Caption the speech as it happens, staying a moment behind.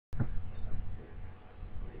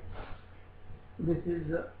This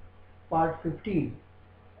is part 15,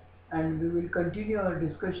 and we will continue our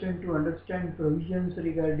discussion to understand provisions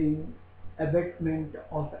regarding abatement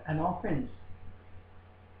of an offense.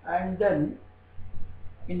 And then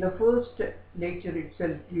in the first lecture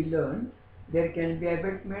itself we learned there can be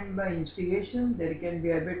abatement by instigation, there can be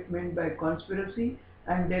abatement by conspiracy,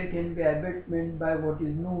 and there can be abatement by what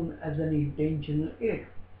is known as an intentional aid.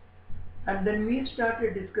 And then we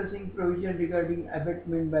started discussing provision regarding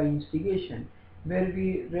abatement by instigation, where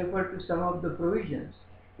we refer to some of the provisions.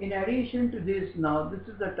 In addition to this, now this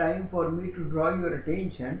is the time for me to draw your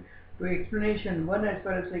attention to explanation 1 as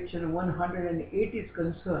far as section 108 is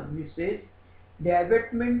concerned, which says the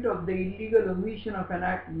abatement of the illegal omission of an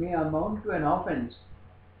act may amount to an offence,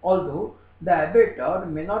 although the abater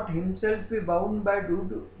may not himself be bound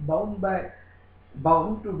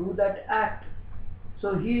to do that act.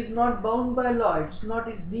 So he is not bound by law, it's not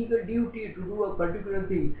his legal duty to do a particular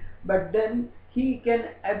thing, but then he can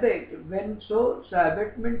abate when so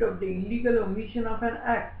abatement of the illegal omission of an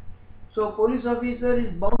act. So police officer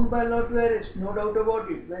is bound by law to arrest, no doubt about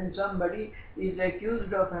it, when somebody is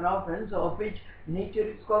accused of an offence of which nature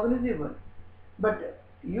is cognizable. But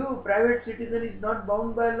you, private citizen, is not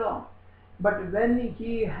bound by law. But when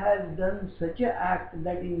he has done such an act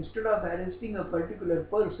that instead of arresting a particular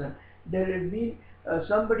person, there has been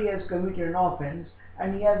somebody has committed an offence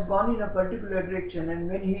and he has gone in a particular direction, and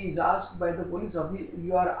when he is asked by the police officer,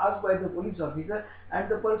 you are asked by the police officer, and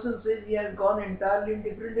the person says he has gone entirely in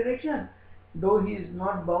different direction, though he is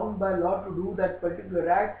not bound by law to do that particular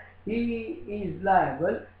act, he is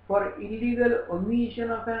liable for illegal omission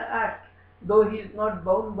of an act, though he is not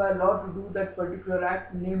bound by law to do that particular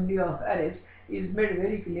act, namely of arrest, is made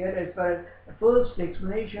very clear as far as the first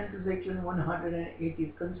explanation to section 108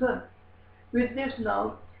 is concerned. With this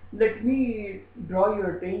now, let me draw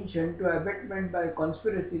your attention to abatement by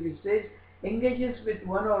conspiracy, which says engages with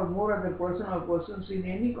one or more other person or persons in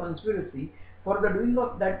any conspiracy for the doing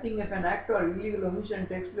of that thing if an act or illegal omission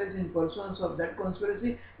takes place in pursuance of that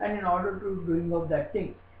conspiracy and in order to doing of that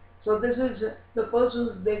thing. So this is the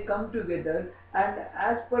persons, they come together, and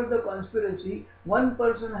as per the conspiracy, one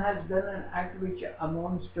person has done an act which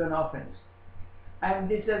amounts to an offense. And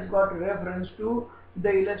this has got reference to the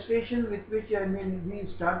illustration with which we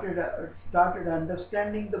started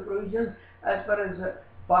understanding the provisions as far as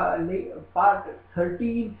part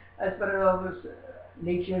 13 as far as our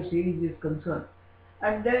lecture series is concerned.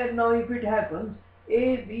 And there now, if it happens,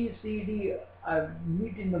 A, B, C, D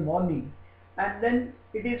meet in the morning, and then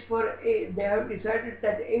it is for A, they have decided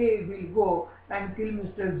that A will go and kill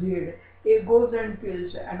Mr. Z. A goes and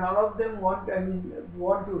kills, and all of them want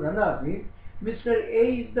to run away. Mr.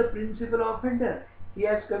 A is the principal offender. He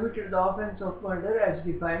has committed the offence of murder as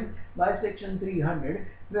defined by section 300,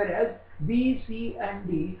 whereas B, C and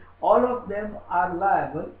D, all of them are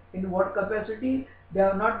liable. In what capacity? They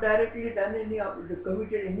have not directly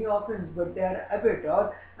committed any offence, but they are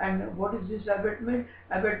abated. And what is this abatement?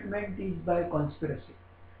 Abatement is by conspiracy.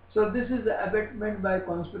 So this is the abatement by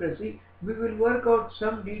conspiracy. We will work out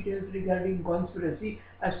some details regarding conspiracy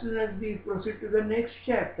as soon as we proceed to the next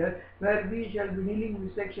chapter, where we shall be dealing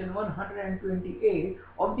with section 128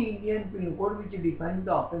 of the Indian Penal Code, which defines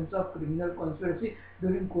the offence of criminal conspiracy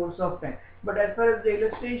during course of time. But as far as the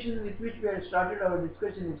illustration with which we have started our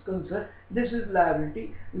discussion is concerned, this is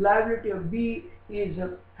liability. Liability of B has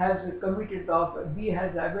abated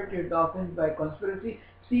the offence by conspiracy.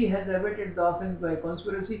 C has abated the offence by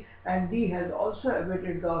conspiracy, and D has also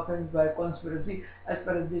abated the offence by conspiracy as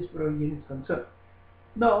far as this provision is concerned.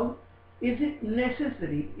 Now, is it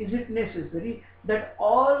necessary that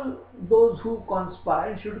all those who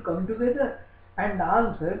conspire should come together? And the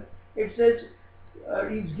answer, it says,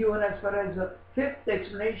 is given as far as the fifth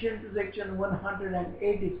explanation to section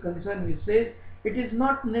 108 is concerned, which says it is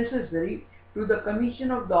not necessary to the commission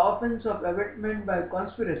of the offence of abatement by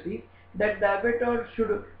conspiracy that the abater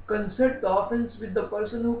should concert the offence with the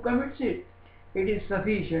person who commits it. It is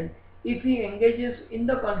sufficient if he engages in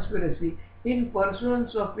the conspiracy in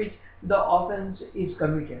pursuance of which the offence is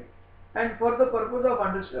committed. And for the purpose of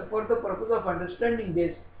understanding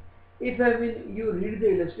this, if you read the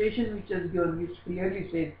illustration which is given, which clearly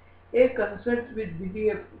says A concerts with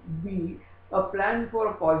B a plan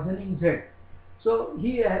for poisoning Z. So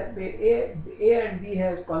here A and B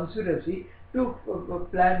has conspiracy to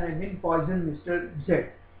plan poison Mr. Z.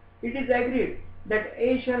 It is agreed that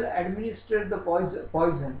A shall administer the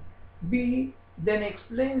poison. B then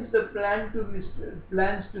explains the plans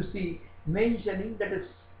to C, mentioning that a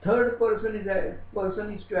third person is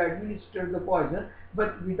to administer the poison,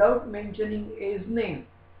 but without mentioning A's name.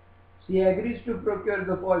 C agrees to procure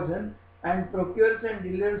the poison. and procures and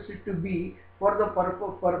delivers it to B for the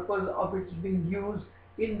purpose of its being used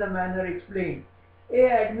in the manner explained. A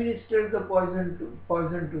administers the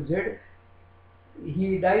poison to Z.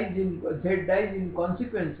 Z dies in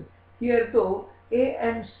consequence. Here though A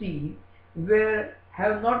and C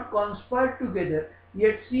have not conspired together,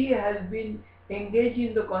 yet C has been engaged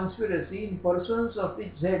in the conspiracy in pursuance of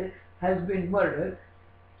which Z has been murdered.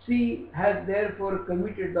 C has therefore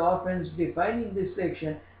committed the offence defined in this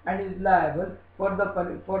section and is liable for the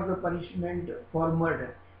punishment for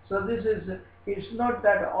murder. So this is, it's not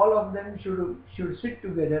that all of them should sit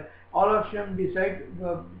together, all of them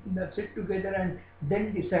sit together and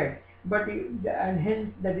then decide, but and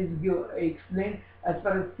hence that is explained as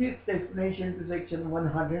far as fifth explanation to section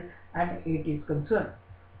 108 is concerned.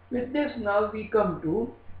 With this now we come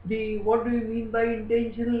to the what do you mean by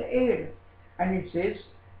intentional aid, and it says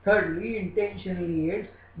thirdly, intentionally aids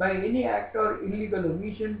by any act or illegal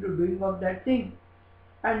omission to doing of that thing.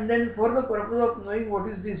 And then for the purpose of knowing what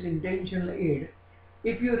is this intentional aid,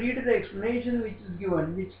 if you read the explanation which is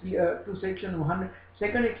given, which to section 100,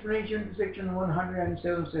 second explanation to section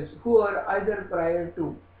 107 says, whoever either prior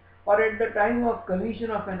to or at the time of commission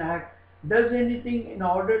of an act does anything in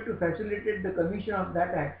order to facilitate the commission of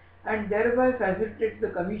that act and thereby facilitates the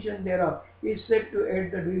commission thereof is said to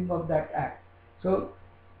aid the doing of that act. So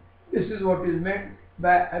this is what is meant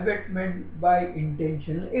by abetment by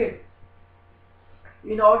intentional aid.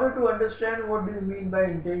 In order to understand what do you mean by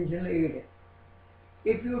intentional aid,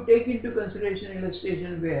 if you take into consideration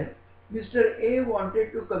illustration where Mr. A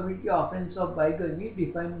wanted to commit the offence of bigamy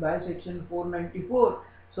defined by section 494,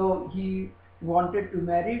 so he wanted to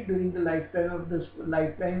marry during the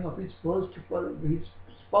lifetime of his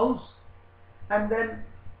spouse, and then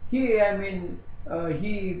he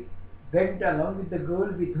went along with the girl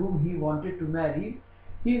with whom he wanted to marry.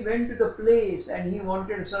 He went to the place and he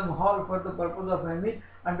wanted some hall for the purpose of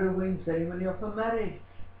undergoing ceremony of a marriage.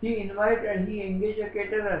 He engaged a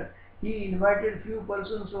caterer. He invited few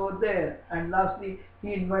persons over there, and lastly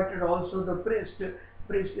he invited also the priest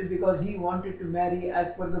because he wanted to marry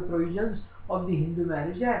as per the provisions of the Hindu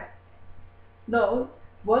Marriage Act. Now,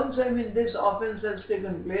 once this offence has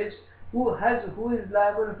taken place, who is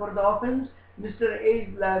liable for the offence? Mr. A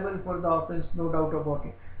is liable for the offence, no doubt about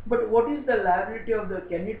it. But what is the liability of the?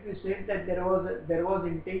 Can it be said that there was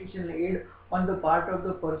intentional aid on the part of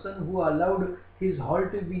the person who allowed his hall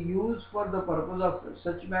to be used for the purpose of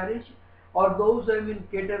such marriage, or those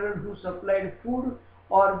caterers who supplied food,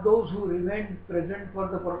 or those who remained present for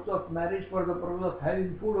the purpose of marriage, for the purpose of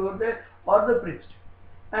having food over there, or the priest?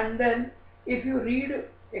 And then if you read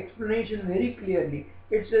explanation very clearly,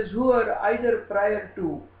 it says whoever either prior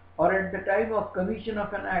to or at the time of commission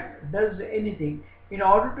of an act does anything in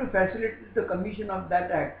order to facilitate the commission of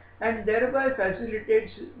that act and thereby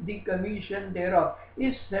facilitates the commission thereof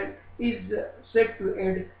is said to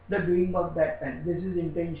aid the doing of that act. This is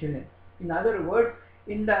intentional. In other words,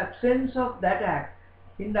 in the absence of that act,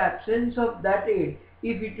 in the absence of that aid,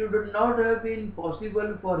 if it would not have been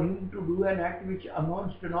possible for him to do an act which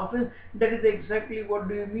amounts to an offence, that is exactly what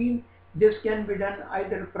do you mean? This can be done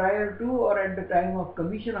either prior to or at the time of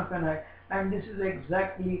commission of an act, and this is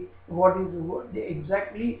exactly what is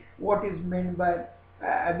meant by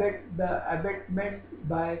abetment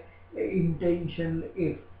by intentional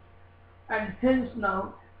aid. And hence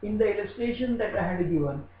now, in the illustration that I had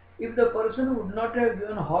given, if the person would not have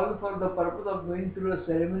given hall for the purpose of going through a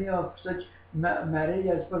ceremony of such marriage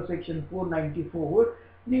as per section 494,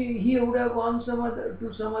 he would have gone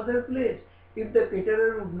to some other place. If the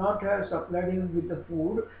caterer would not have supplied him with the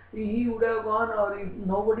food, he would have gone, or if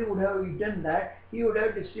nobody would have eaten that, he would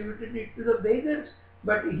have distributed it to the beggars.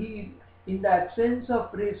 But in the absence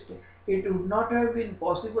of priest, it would not have been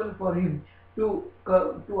possible for him to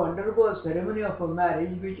undergo a ceremony of a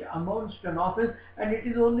marriage which amounts to an offence, and it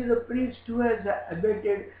is only the priest who has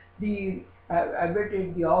abated the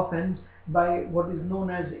offence by what is known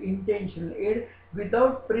as intentional aid.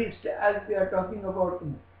 Without priest, as we are talking about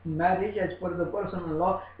marriage as per the personal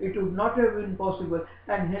law, it would not have been possible,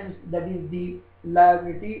 and hence that is the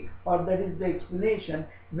liability, or that is the explanation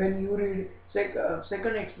when you read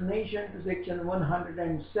second explanation to section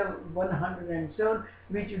 107,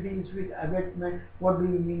 which deals with abetment. What do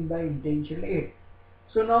you mean by intentional aid?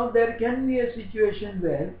 So now there can be a situation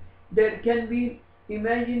where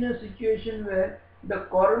imagine a situation where the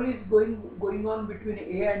quarrel is going on between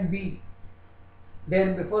A and B.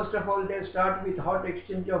 Then first of all they start with hot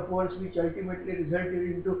exchange of words, which ultimately resulted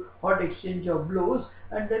into hot exchange of blows.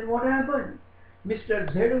 And then what happened? Mr.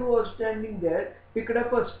 Z, who was standing there, picked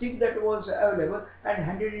up a stick that was available and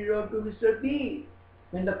handed it over to Mr. B.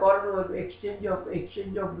 when the corridor of exchange of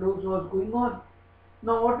blows was going on.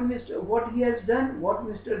 Now what he has done, what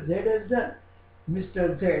Mr. Z has done.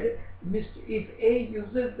 Mr. Z, if A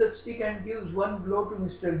uses the stick and gives one blow to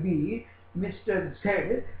Mr. B, Mr.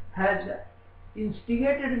 Z has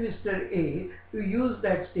instigated Mr. A to use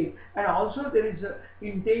that stick, and also there is a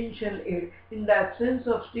intentional aid. In the absence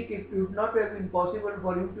of stick, it would not have been possible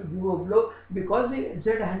for him to give a blow because Z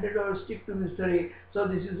handed over stick to Mr. A. So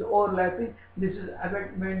this is overlapping. This is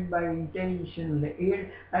abetment by intentional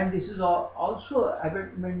aid, and this is also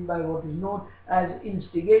abetment by what is known as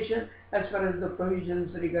instigation as far as the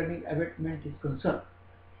provisions regarding abetment is concerned.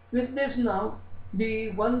 With this now,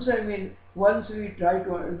 once we try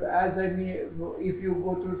to, if you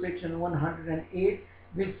go through section 108,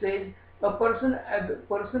 which says a person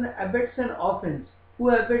abets an offence. Who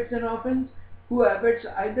abets an offence? Who abets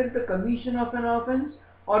either the commission of an offence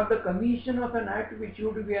or the commission of an act which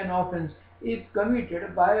would be an offence if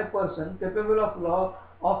committed by a person capable of law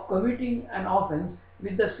of committing an offence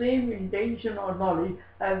with the same intention or knowledge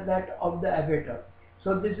as that of the abetter.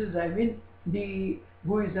 So this is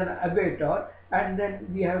who is an abetter, and then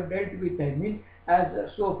we have dealt with as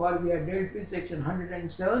so far we have dealt with section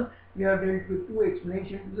 107, we have dealt with 2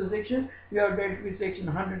 explanations to the section, we have dealt with section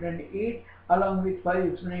 108 along with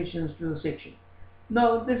 5 explanations to the section.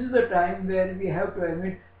 Now this is the time where we have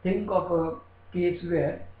to think of a case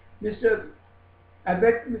where can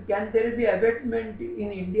there be abetment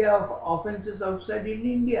in India of offences outside in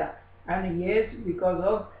India? And yes, because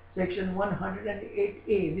of section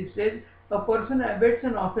 108A, which says a person abets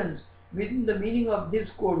an offence within the meaning of this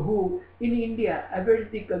code who in India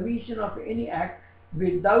abets the commission of any act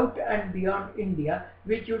without and beyond India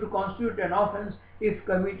which would constitute an offence if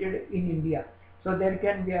committed in India. So there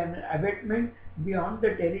can be an abetment beyond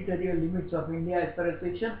the territorial limits of India as per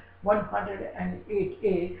section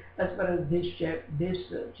 108A as far as this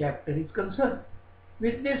chapter is concerned.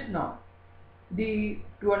 With this now,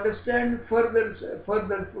 to understand further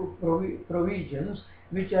provisions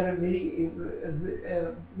which are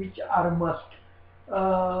which are must.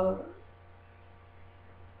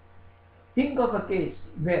 Think of a case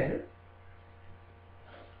where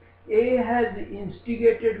A has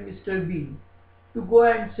instigated Mr. B to go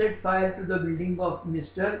and set fire to the building of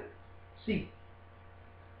Mr. C.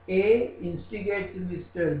 A instigates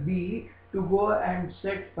Mr. B to go and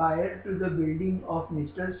set fire to the building of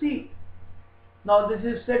Mr. C. Now this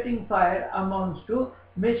is setting fire amounts to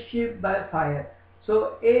mischief by fire.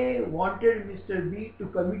 So A wanted Mr. B to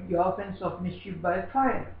commit the offence of mischief by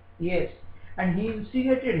fire. Yes, and he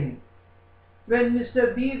instigated him. When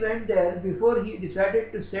Mr. B went there, before he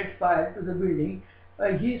decided to set fire to the building,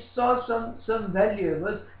 he saw some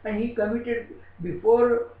valuables, and he committed,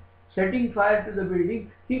 before setting fire to the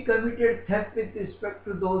building, he committed theft with respect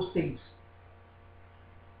to those things.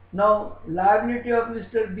 Now liability of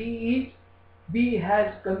Mr. B is B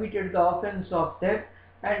has committed the offence of theft,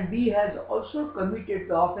 and B has also committed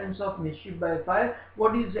the offence of mischief by fire.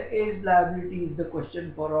 What is A's liability is the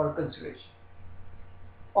question for our consideration.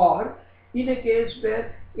 Or in a case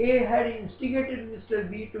where A had instigated Mr.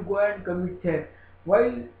 B to go and commit theft,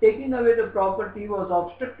 while taking away the property was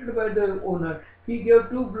obstructed by the owner, he gave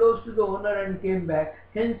 2 blows to the owner and came back.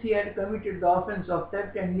 Hence he had committed the offence of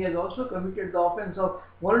theft, and he has also committed the offence of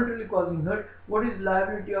voluntarily causing hurt. What is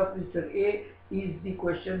liability of Mr. A is the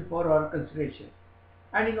question for our consideration.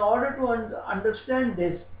 And in order to understand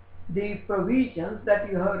this, the provisions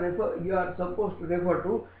that you are supposed to refer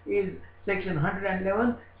to is section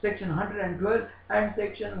 111, section 112 and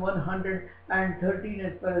section 113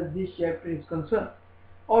 as far as this chapter is concerned.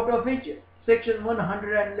 Out of which section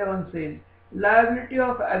 111 says liability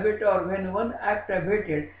of abator when one act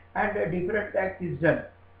abated and a different act is done.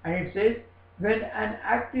 And it says when an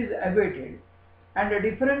act is abated and a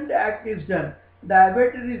different act is done, the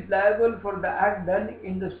abator is liable for the act done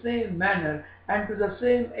in the same manner and to the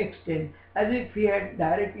same extent as if he had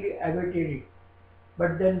directly abated it.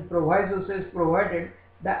 But then proviso says provided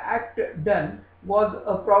the act done was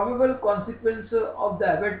a probable consequence of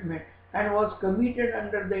the abatement and was committed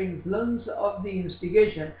under the influence of the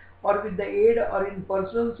instigation or with the aid or in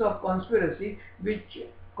pursuance of conspiracy which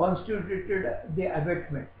constituted the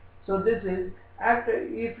abatement. So this is act,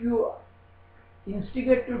 if you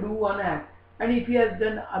instigate to do one act, and if he has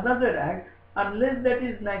done another act, unless that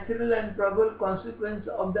is natural and probable consequence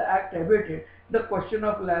of the act abated, the question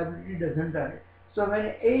of liability doesn't arise. So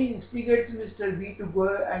when A instigates Mr. B to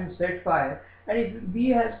go and set fire, and if B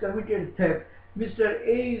has committed theft, Mr.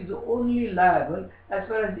 A is only liable as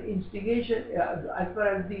far as the instigation, as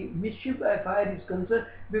far as the mischief by fire is concerned,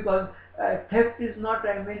 because theft is not,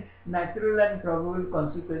 natural and probable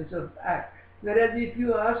consequence of act. Whereas if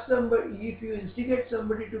you ask somebody, if you instigate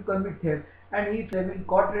somebody to commit theft and he has been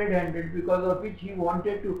caught red-handed, because of which he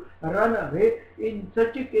wanted to run away, in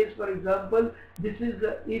such a case, for example, this is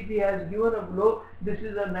if he has given a blow, this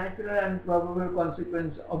is a natural and probable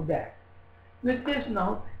consequence of that. With this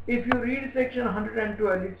now, if you read section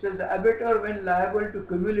 112, it says abettor when liable to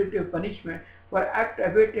cumulative punishment for act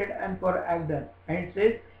abated and for act done. And it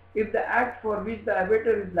says if the act for which the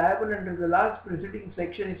abettor is liable under the last preceding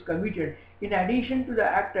section is committed in addition to the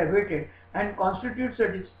act abated and constitutes a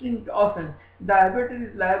distinct offence, the abettor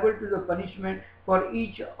is liable to the punishment for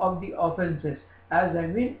each of the offences, as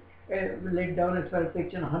laid down as far as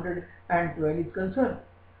section 112 is concerned.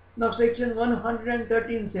 Now section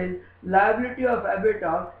 113 says liability of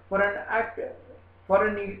abettor for an act for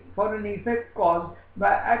an effect caused by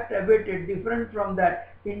act abated different from that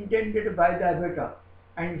intended by the abettor.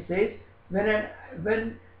 And it says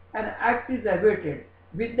when an act is abated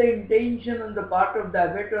with the intention on the part of the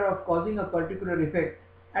abettor of causing a particular effect,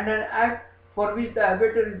 and an act for which the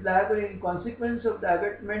abettor is liable in consequence of the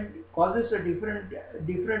abatement causes a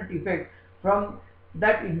different effect from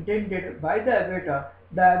that intended by the abettor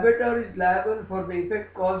is liable for the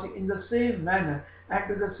effect caused in the same manner and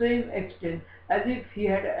to the same extent as if he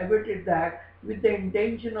had abated the act with the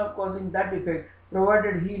intention of causing that effect,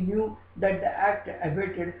 provided he knew that the act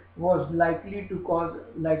abated was likely to cause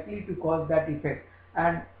that effect.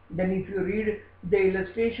 And then if you read the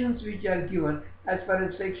illustrations which are given as far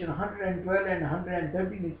as section 112 and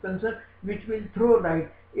 113 is concerned, which will throw light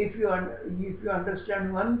if you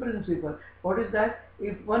understand one principle. What is that?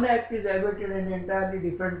 If one act is abated and an entirely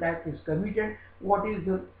different act is committed, what is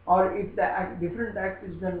the, or if the different act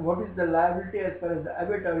is done, what is the liability as far as the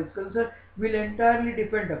abettor is concerned, will entirely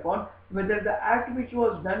depend upon whether the act which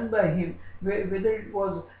was done by him, whether it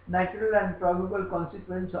was natural and probable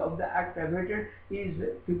consequence of the act abated, is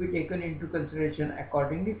to be taken into consideration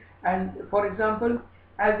accordingly. And for example,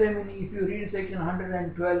 as if you read section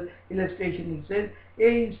 112 illustration, it says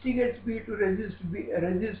A instigates B to resist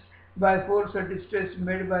by force or distress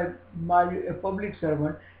made by a public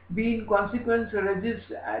servant. B in consequence resists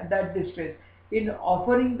that distress. In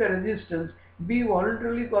offering the resistance, B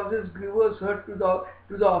voluntarily causes grievous hurt to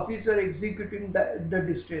the officer executing the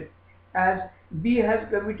distress. As B has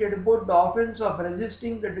committed both the offence of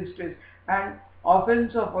resisting the distress and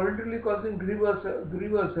offence of voluntarily causing grievous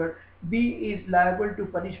hurt, B is liable to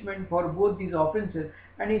punishment for both these offences.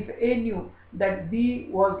 And if A knew that B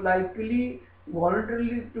was likely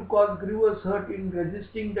voluntarily to cause grievous hurt in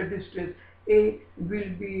resisting the distress, A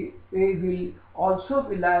will also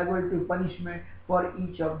be liable to punishment for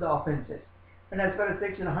each of the offences. And as far as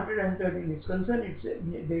section 113 is concerned,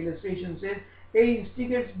 the illustration says A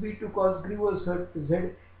instigates B to cause grievous hurt to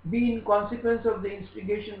Z. B in consequence of the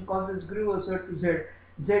instigation causes grievous hurt to Z.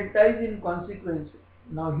 Z dies in consequence.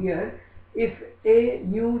 Now here, if A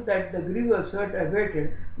knew that the grievous hurt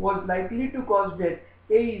abated was likely to cause death,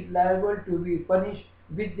 A is liable to be punished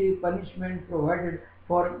with the punishment provided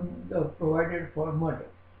for murder.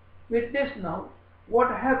 With this now, what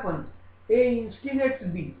happens? A instigates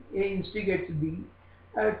B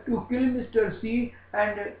to kill Mr. C,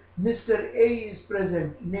 and Mr. A is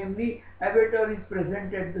present, namely abettor is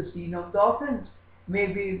present at the scene of the offence.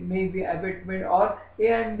 Maybe abatement, or A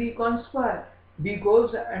and B conspire. B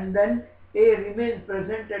goes and then A remains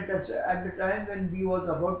present at the time when B was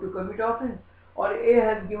about to commit offence. Or A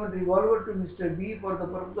has given revolver to Mr. B for the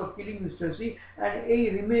purpose of killing Mr. C, and A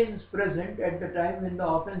remains present at the time when the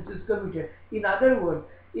offence is committed. In other words,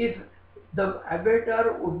 if the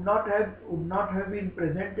abettor would not have been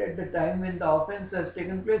present at the time when the offence has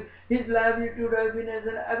taken place, his liability would have been as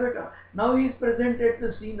an abettor. Now he is present at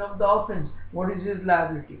the scene of the offence. What is his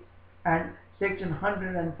liability? And section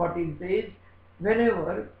 114 says,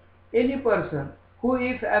 whenever any person who,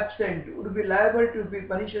 if absent, would be liable to be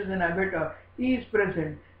punished as an abettor, he is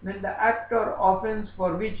present when the act or offence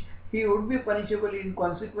for which he would be punishable in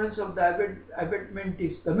consequence of the abatement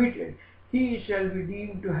is committed, he shall be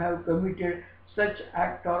deemed to have committed such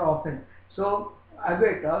act or offence. So,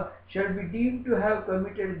 abettor shall be deemed to have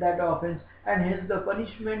committed that offence, and hence the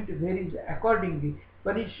punishment varies accordingly.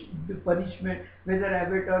 The punishment, whether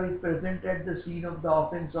abettor is present at the scene of the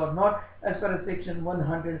offence or not, as far as section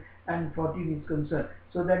 114 is concerned.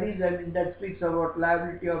 So that is, that speaks about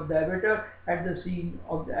liability of the abettor at the scene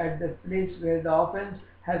of at the place where the offence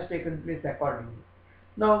has taken place accordingly.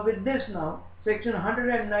 Now with this section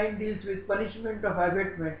 109 deals with punishment of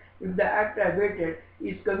abatement if the act abated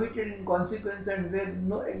is committed in consequence and where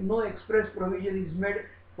no express provision is made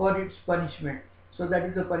for its punishment. So that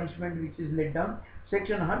is the punishment which is laid down.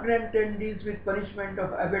 Section 110 deals with punishment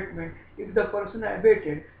of abatement if the person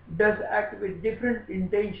abated does act with different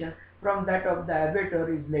intention from that of the abater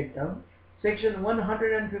is laid down. Section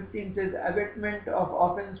 115 says abatement of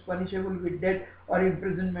offence punishable with death or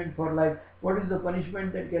imprisonment for life. What is the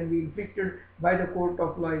punishment that can be inflicted by the court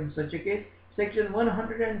of law in such a case? Section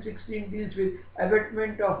 116 deals with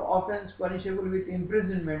abatement of offence punishable with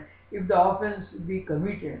imprisonment if the offence be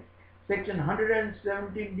committed. Section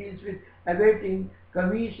 117 deals with abating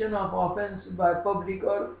commission of offence by public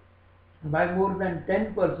or by more than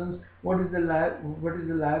 10 persons. What is the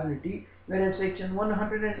liability? Whereas Section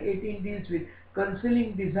 118 deals with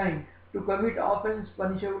concealing design to commit offence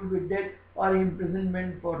punishable with death or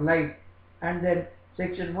imprisonment for life. And then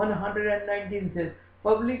Section 119 says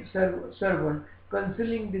public servant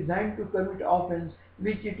concealing design to commit offence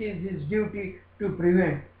which it is his duty to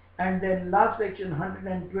prevent. And then last section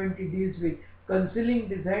 120 deals with concealing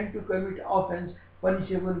design to commit offence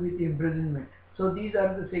punishable with imprisonment. So these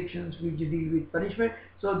are the sections which deal with punishment.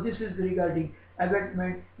 So this is regarding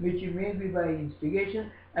abatement which may be by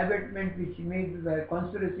instigation, abatement which may be by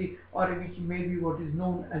conspiracy, or which may be what is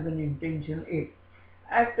known as an intentional aid.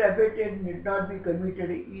 Act abated need not be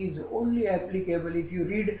committed is only applicable. If you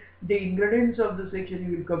read the ingredients of the section,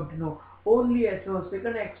 you will come to know only as a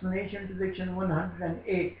second explanation to section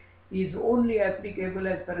 108 is only applicable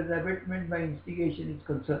as far as abatement by instigation is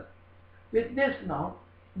concerned. With this now,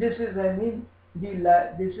 this is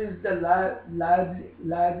this is the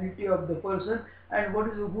liability of the person, and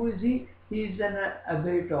who is he? He is an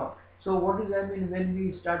abator. So what is when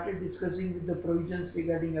we started discussing with the provisions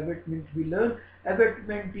regarding abatement, we learned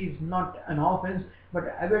abatement is not an offence,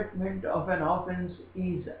 but abatement of an offence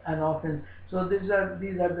is an offence. So these are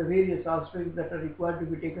the various aspects that are required to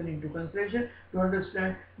be taken into consideration to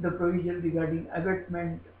understand the provision regarding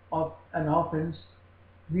abatement of an offence.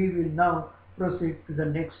 We will now proceed to the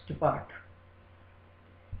next part.